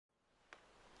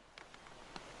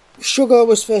Sugar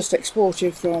was first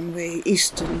exported from the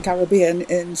Eastern Caribbean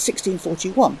in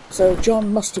 1641, so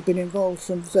John must have been involved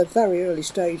from the very early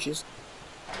stages.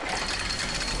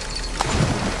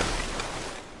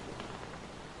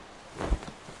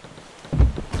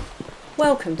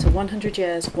 Welcome to 100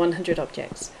 Years, 100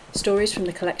 Objects, stories from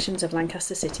the collections of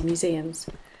Lancaster City Museums.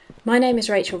 My name is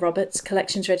Rachel Roberts,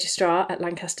 Collections Registrar at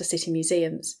Lancaster City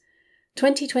Museums.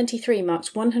 2023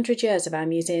 marks 100 years of our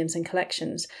museums and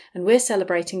collections, and we're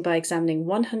celebrating by examining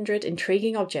 100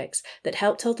 intriguing objects that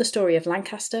help tell the story of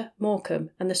Lancaster, Morecambe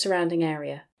and the surrounding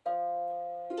area.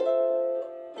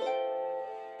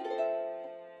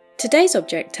 Today's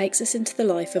object takes us into the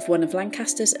life of one of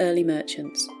Lancaster's early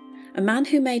merchants, a man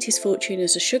who made his fortune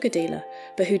as a sugar dealer,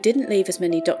 but who didn't leave as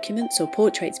many documents or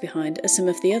portraits behind as some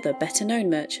of the other better-known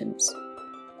merchants.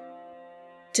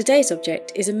 Today's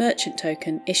object is a merchant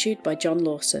token issued by John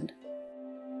Lawson.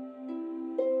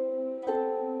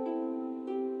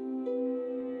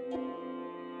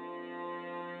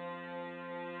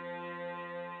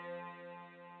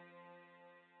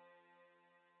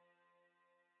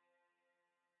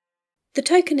 The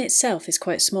token itself is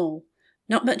quite small,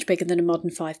 not much bigger than a modern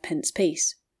 5p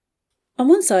piece. On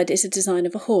one side is a design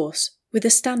of a horse, with a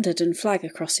standard and flag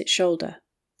across its shoulder.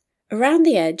 Around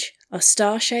the edge are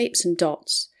star shapes and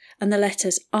dots, and the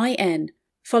letters IN,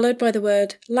 followed by the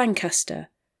word Lancaster,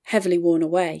 heavily worn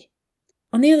away.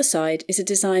 On the other side is a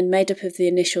design made up of the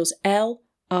initials L,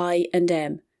 I and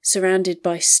M, surrounded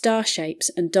by star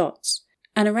shapes and dots,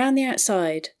 and around the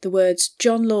outside the words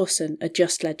John Lawson are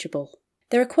just legible.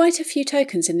 There are quite a few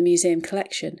tokens in the museum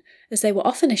collection, as they were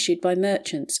often issued by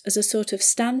merchants as a sort of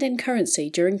stand-in currency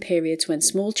during periods when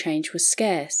small change was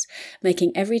scarce,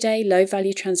 making everyday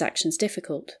low-value transactions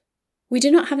difficult. We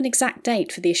do not have an exact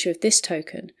date for the issue of this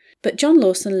token, but John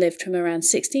Lawson lived from around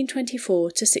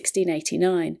 1624 to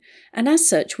 1689, and as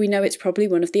such we know it's probably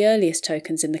one of the earliest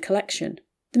tokens in the collection.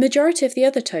 The majority of the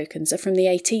other tokens are from the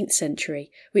 18th century,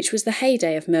 which was the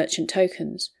heyday of merchant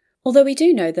tokens, although we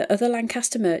do know that other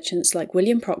Lancaster merchants like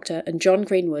William Proctor and John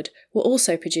Greenwood were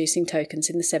also producing tokens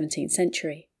in the 17th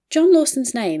century. John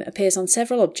Lawson's name appears on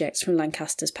several objects from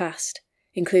Lancaster's past,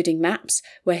 including maps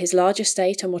where his large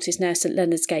estate on what is now St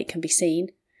Leonard's Gate can be seen,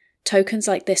 tokens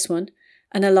like this one,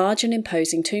 and a large and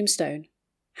imposing tombstone.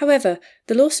 However,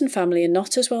 the Lawson family are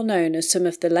not as well known as some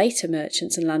of the later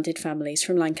merchants and landed families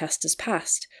from Lancaster's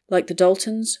past, like the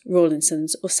Daltons,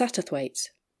 Rawlinsons or Satterthwaites.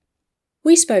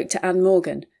 We spoke to Anne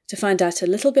Morgan to find out a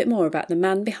little bit more about the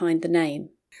man behind the name.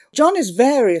 John is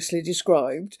variously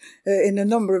described in a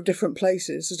number of different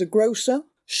places as a grocer,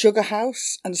 sugar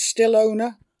house and still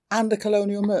owner, and a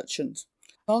colonial merchant.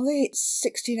 On the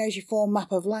 1684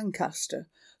 map of Lancaster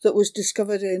that was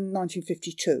discovered in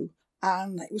 1952,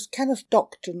 and it was Kenneth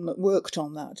Docton that worked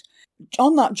on that.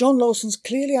 On that, John Lawson's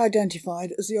clearly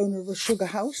identified as the owner of a sugar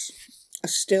house, a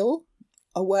still,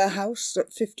 a warehouse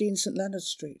at 15 St Leonard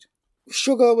Street.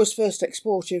 Sugar was first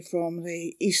exported from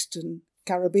the Eastern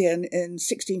Caribbean in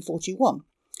 1641.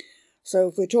 So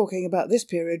if we're talking about this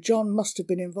period, John must have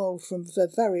been involved from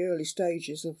the very early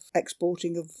stages of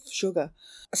exporting of sugar.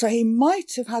 So he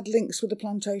might have had links with the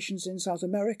plantations in South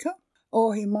America,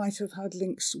 or he might have had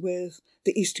links with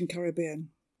the Eastern Caribbean.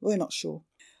 We're not sure.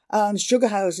 And sugar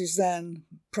houses then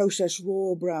process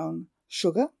raw brown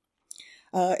sugar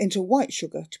into white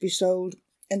sugar to be sold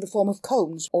in the form of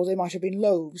cones, or they might have been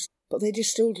loaves. But they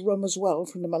distilled rum as well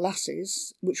from the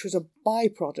molasses, which was a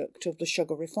byproduct of the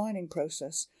sugar refining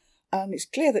process. And it's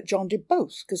clear that John did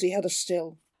both, because he had a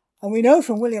still. And we know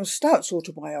from William Stout's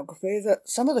autobiography that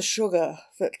some of the sugar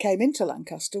that came into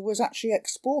Lancaster was actually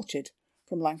exported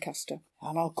from Lancaster.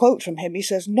 And I'll quote from him, he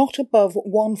says, "Not above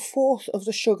 1/4 of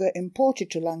the sugar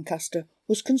imported to Lancaster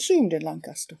was consumed in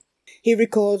Lancaster." He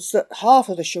records that half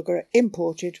of the sugar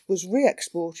imported was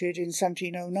re-exported in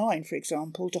 1709, for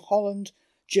example, to Holland,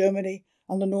 Germany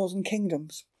and the Northern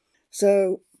Kingdoms.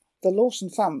 So the Lawson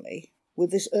family,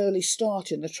 with this early start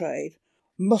in the trade,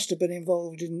 must have been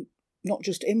involved in not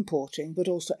just importing but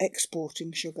also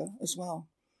exporting sugar as well.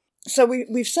 So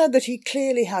we've said that he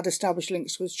clearly had established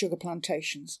links with sugar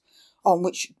plantations on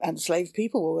which enslaved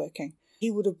people were working.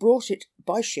 He would have brought it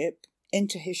by ship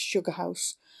into his sugar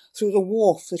house through the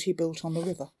wharf that he built on the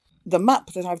river. The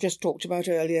map that I've just talked about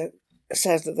earlier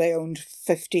says that they owned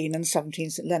 15 and 17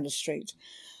 St Leonard Street.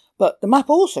 But the map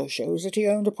also shows that he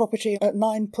owned a property at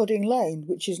 9 Pudding Lane,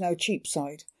 which is now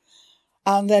Cheapside.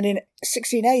 And then in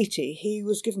 1680, he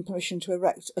was given permission to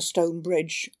erect a stone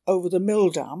bridge over the mill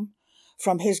dam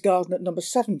from his garden at number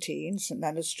 17, St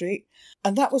Leonard Street.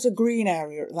 And that was a green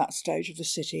area at that stage of the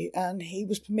city, and he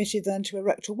was permitted then to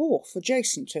erect a wharf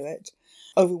adjacent to it.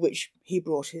 over which he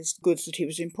brought his goods that he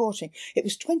was importing. It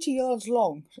was 20 yards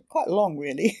long, quite long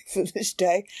really for this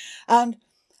day, and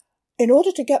in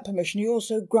order to get permission he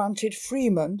also granted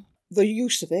freemen the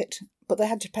use of it, but they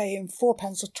had to pay him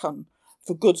 4p a ton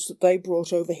for goods that they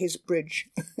brought over his bridge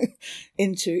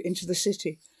into the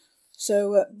city.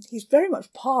 So he's very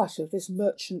much part of this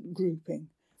merchant grouping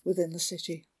within the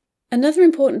city. Another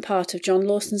important part of John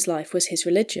Lawson's life was his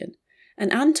religion,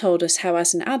 and Anne told us how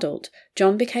as an adult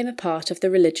John became a part of the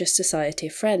Religious Society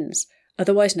of Friends,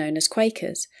 otherwise known as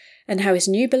Quakers, and how his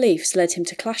new beliefs led him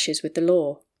to clashes with the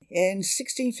law. In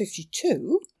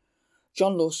 1652,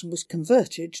 John Lawson was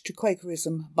converted to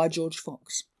Quakerism by George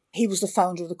Fox. He was the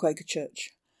founder of the Quaker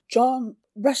Church. John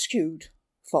rescued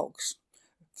Fox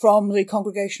from the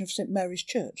congregation of St Mary's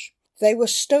Church. They were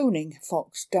stoning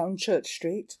Fox down Church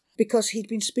Street because he'd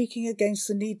been speaking against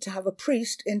the need to have a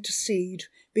priest intercede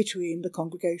between the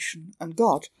congregation and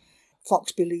God.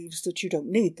 Fox believes that you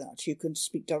don't need that, you can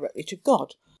speak directly to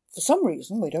God. For some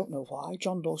reason, we don't know why,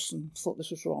 John Lawson thought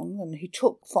this was wrong, and he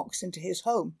took Fox into his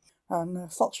home.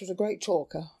 And Fox was a great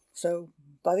talker, so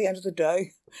by the end of the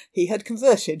day, he had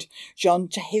converted John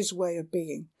to his way of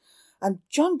being. And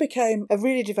John became a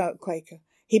really devout Quaker.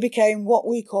 He became what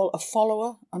we call a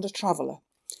follower and a traveller.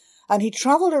 And he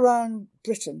travelled around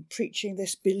Britain preaching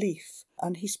this belief,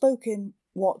 and he spoke in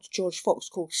what George Fox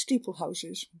called steeple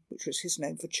houses, which was his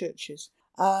name for churches,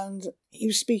 and he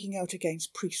was speaking out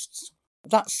against priests.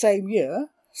 That same year,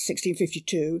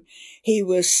 1652, he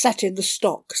was set in the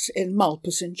stocks in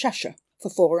Malpas in Cheshire for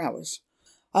 4 hours.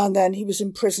 And then he was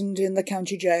imprisoned in the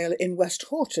county jail in West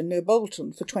Horton near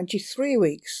Bolton for 23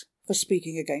 weeks for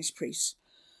speaking against priests.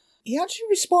 He actually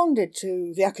responded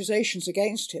to the accusations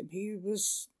against him. He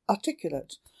was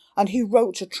articulate, and he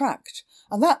wrote a tract,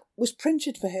 and that was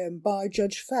printed for him by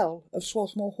Judge Fell of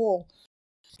Swarthmore Hall.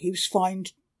 He was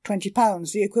fined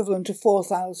 £20, the equivalent of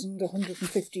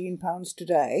 £4,115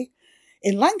 today,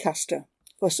 in Lancaster,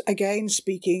 for again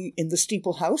speaking in the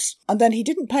steeple house, and then he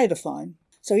didn't pay the fine.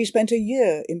 So he spent a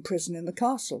year in prison in the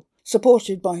castle,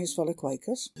 supported by his fellow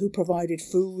Quakers, who provided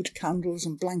food, candles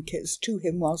and blankets to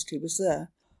him whilst he was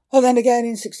there. And then again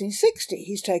in 1660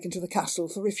 he's taken to the castle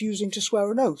for refusing to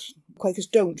swear an oath. Quakers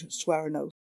don't swear an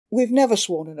oath. We've never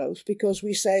sworn an oath because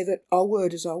we say that our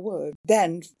word is our word.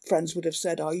 Then friends would have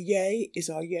said our yea is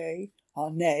our yea, our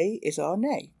nay is our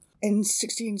nay. In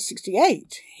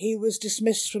 1668 he was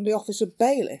dismissed from the office of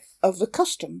bailiff of the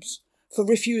customs for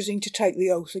refusing to take the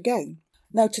oath again.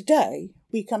 Now today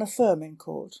we can affirm in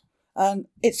court, and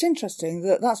it's interesting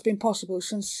that that's been possible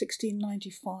since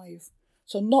 1695.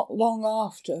 So not long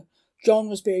after John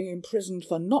was being imprisoned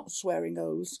for not swearing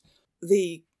oaths,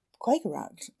 the Quaker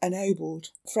Act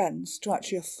enabled friends to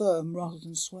actually affirm rather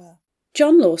than swear.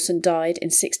 John Lawson died in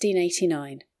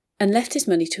 1689 and left his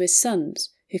money to his sons,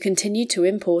 who continued to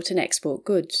import and export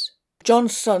goods.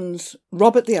 John's sons,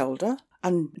 Robert the elder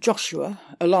and Joshua,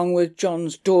 along with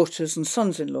John's daughters and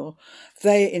sons-in-law,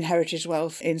 they inherited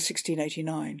wealth in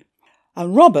 1689.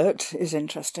 And Robert is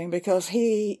interesting because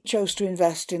he chose to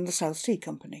invest in the South Sea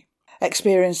Company,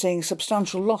 experiencing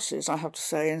substantial losses, I have to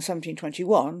say, in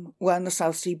 1721 when the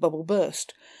South Sea bubble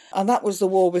burst. And that was the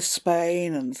war with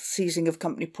Spain and seizing of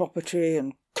company property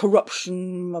and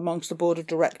corruption amongst the board of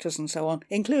directors and so on,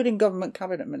 including government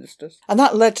cabinet ministers. And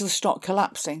that led to the stock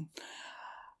collapsing.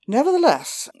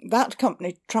 Nevertheless, that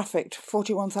company trafficked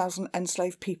 41,000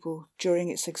 enslaved people during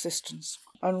its existence.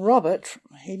 And Robert,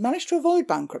 he managed to avoid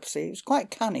bankruptcy. He was quite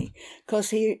canny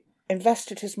because he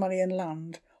invested his money in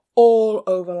land all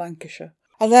over Lancashire.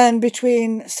 And then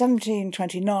between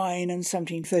 1729 and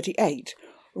 1738,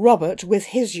 Robert, with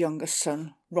his youngest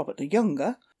son, Robert the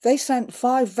Younger, they sent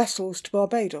 5 vessels to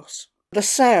Barbados. The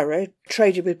Sarah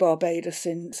traded with Barbados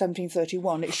in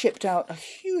 1731. It shipped out a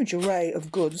huge array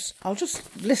of goods. I'll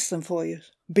just list them for you.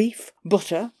 Beef,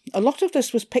 butter. A lot of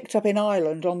this was picked up in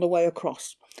Ireland on the way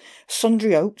across.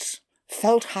 Sundry oats,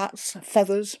 felt hats,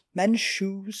 feathers, men's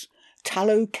shoes,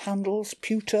 tallow candles,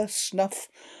 pewter, snuff,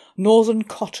 northern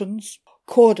cottons,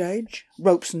 cordage,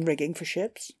 ropes and rigging for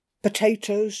ships,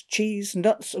 potatoes, cheese,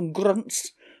 nuts and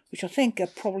grunts, which I think are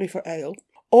probably for ale,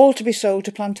 all to be sold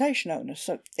to plantation owners.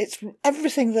 So it's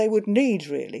everything they would need,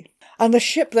 really. And the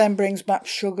ship then brings back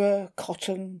sugar,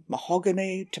 cotton,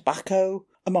 mahogany, tobacco,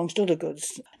 amongst other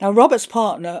goods. Now, Robert's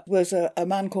partner was a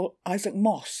man called Isaac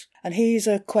Moss, and he's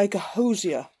a Quaker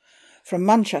hosier from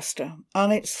Manchester.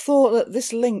 And it's thought that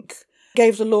this link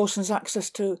gave the Lawsons access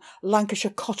to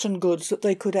Lancashire cotton goods that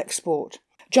they could export.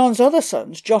 John's other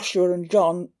sons, Joshua and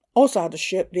John, also had a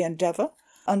ship, the Endeavour,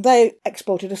 and they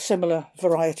exported a similar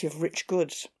variety of rich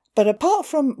goods. But apart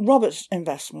from Robert's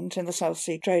investment in the South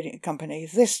Sea Trading Company,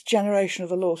 this generation of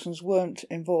the Lawsons weren't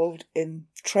involved in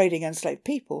trading enslaved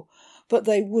people, but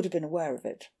they would have been aware of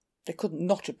it. They couldn't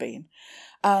not have been.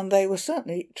 And they were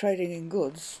certainly trading in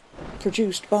goods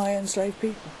produced by enslaved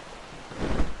people.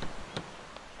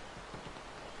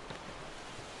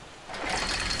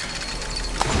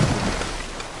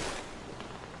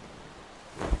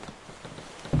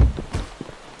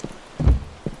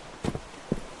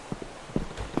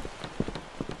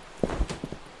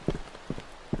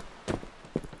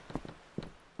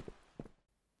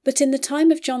 But in the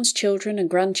time of John's children and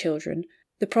grandchildren,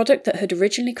 the product that had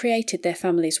originally created their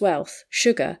family's wealth,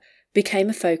 sugar, became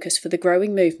a focus for the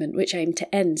growing movement which aimed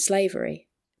to end slavery.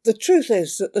 The truth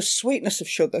is that the sweetness of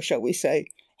sugar, shall we say,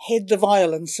 hid the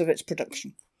violence of its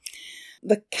production.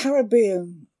 The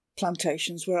Caribbean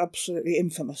plantations were absolutely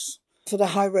infamous for the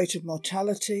high rate of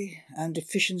mortality and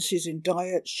deficiencies in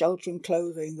diet, shelter and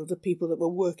clothing of the people that were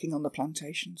working on the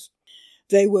plantations.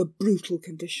 They were brutal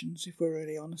conditions, if we're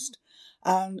really honest.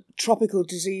 And tropical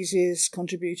diseases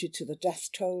contributed to the death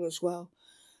toll as well.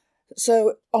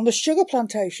 So on the sugar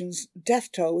plantations,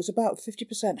 death toll was about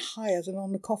 50% higher than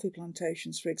on the coffee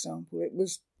plantations, for example. It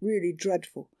was really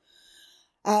dreadful.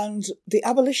 And the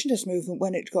abolitionist movement,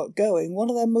 when it got going, one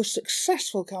of their most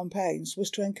successful campaigns was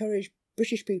to encourage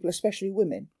British people, especially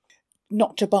women,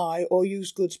 not to buy or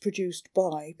use goods produced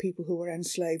by people who were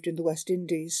enslaved in the West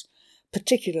Indies,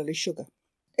 particularly sugar.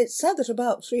 It's said that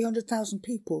about 300,000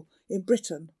 people in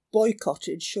Britain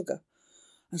boycotted sugar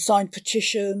and signed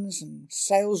petitions, and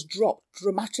sales dropped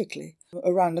dramatically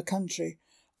around the country.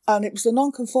 And it was the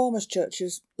nonconformist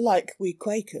churches, like we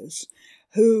Quakers,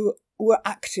 who were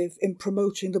active in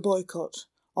promoting the boycott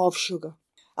of sugar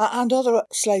and other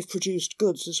slave-produced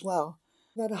goods as well.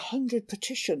 About 100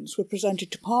 petitions were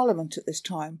presented to Parliament at this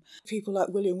time. People like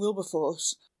William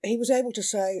Wilberforce, he was able to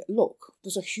say, look,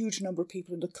 there's a huge number of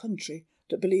people in the country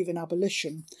that believe in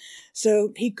abolition.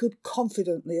 So he could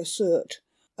confidently assert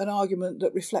an argument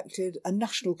that reflected a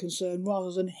national concern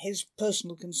rather than his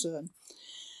personal concern.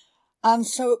 And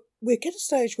so we get a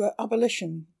stage where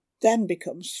abolition then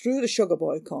becomes, through the sugar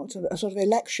boycott, a sort of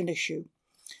election issue,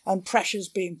 and pressures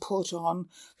being put on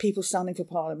people standing for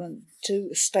Parliament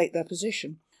to state their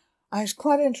position. And it's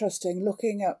quite interesting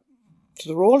looking at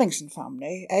the Rawlinson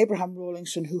family. Abraham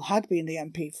Rawlinson, who had been the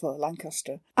MP for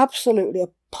Lancaster, absolutely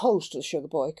opposed to the sugar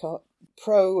boycott,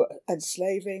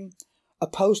 pro-enslaving,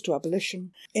 opposed to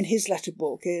abolition. In his letter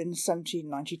book in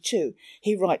 1792,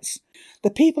 he writes, "The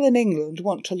people in England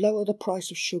want to lower the price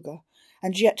of sugar,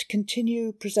 and yet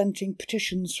continue presenting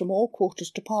petitions from all quarters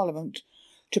to Parliament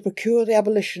to procure the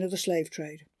abolition of the slave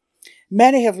trade.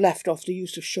 Many have left off the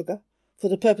use of sugar for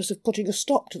the purpose of putting a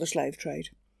stop to the slave trade.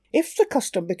 If the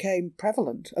custom became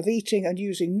prevalent of eating and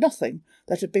using nothing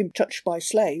that had been touched by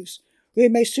slaves, we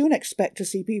may soon expect to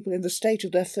see people in the state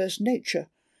of their first nature,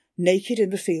 naked in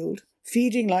the field,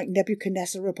 feeding like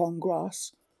Nebuchadnezzar upon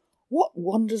grass. What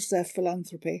wonders their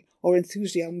philanthropy or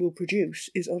enthusiasm will produce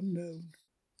is unknown."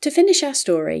 To finish our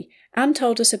story, Anne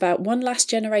told us about one last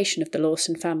generation of the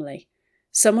Lawson family,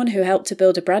 someone who helped to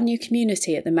build a brand new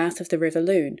community at the mouth of the River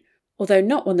Lune, although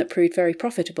not one that proved very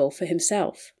profitable for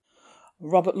himself.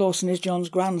 Robert Lawson is John's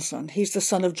grandson. He's the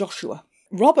son of Joshua.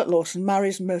 Robert Lawson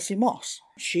marries Mercy Moss.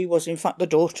 She was in fact the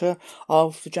daughter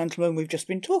of the gentleman we've just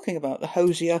been talking about, the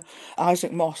hosier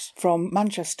Isaac Moss from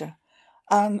Manchester.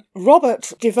 And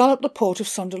Robert developed the port of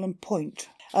Sunderland Point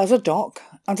as a dock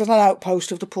and as an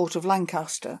outpost of the port of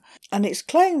Lancaster. And it's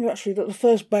claimed actually that the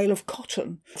first bale of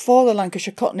cotton for the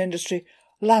Lancashire cotton industry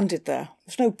landed there.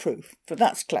 There's no proof, but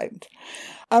that's claimed.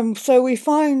 So we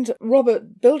find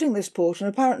Robert building this port, and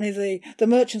apparently the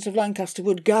merchants of Lancaster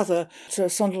would gather to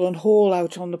Sunderland Hall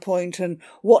out on the point and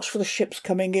watch for the ships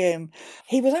coming in.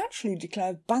 He was actually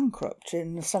declared bankrupt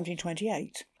in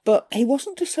 1728, but he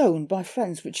wasn't disowned by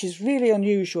friends, which is really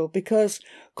unusual because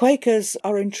Quakers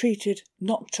are entreated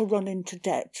not to run into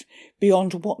debt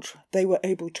beyond what they were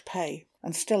able to pay.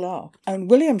 And still are.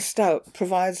 And William Stout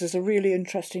provides us a really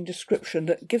interesting description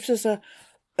that gives us a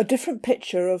different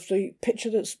picture of the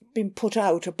picture that's been put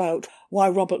out about why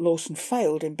Robert Lawson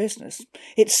failed in business.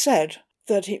 It's said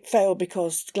that it failed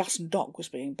because Glasson Dock was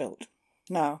being built.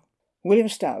 Now, William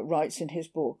Stout writes in his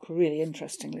book, really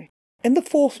interestingly, "In the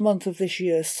 4th month of this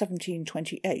year,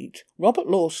 1728, Robert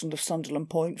Lawson of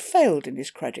Sunderland Point failed in his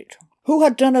credit, who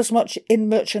had done as much in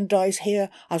merchandise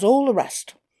here as all the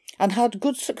rest, and had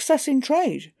good success in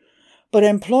trade, but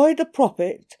employed the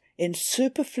profit in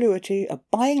superfluity of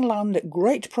buying land at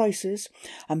great prices,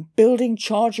 and building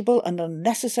chargeable and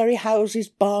unnecessary houses,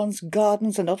 barns,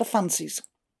 gardens, and other fancies,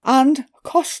 and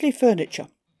costly furniture.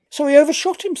 So he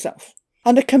overshot himself,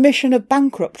 and a commission of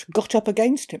bankrupt got up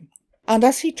against him. And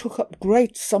as he took up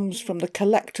great sums from the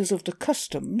collectors of the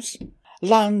customs,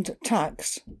 land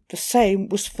tax, the same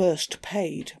was first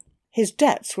paid. His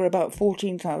debts were about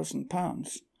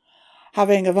 £14,000,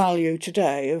 having a value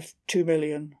today of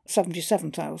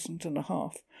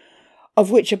 £2,077,500,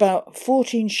 of which about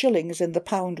 14 shillings in the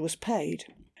pound was paid.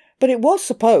 But it was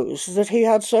supposed that he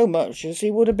had so much as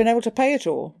he would have been able to pay it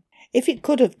all, if he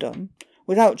could have done,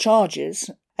 without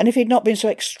charges, and if he had not been so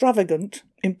extravagant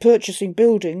in purchasing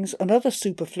buildings and other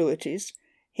superfluities.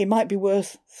 He might be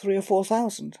worth 3,000 or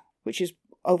 4,000, which is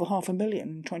over £500,000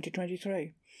 in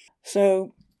 2023.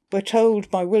 So we're told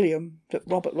by William that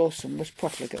Robert Lawson was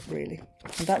profligate, really,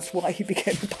 and that's why he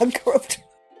became bankrupt.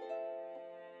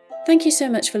 Thank you so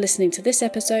much for listening to this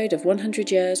episode of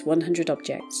 100 Years, 100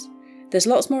 Objects. There's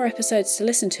lots more episodes to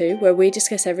listen to where we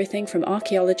discuss everything from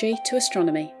archaeology to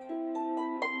astronomy.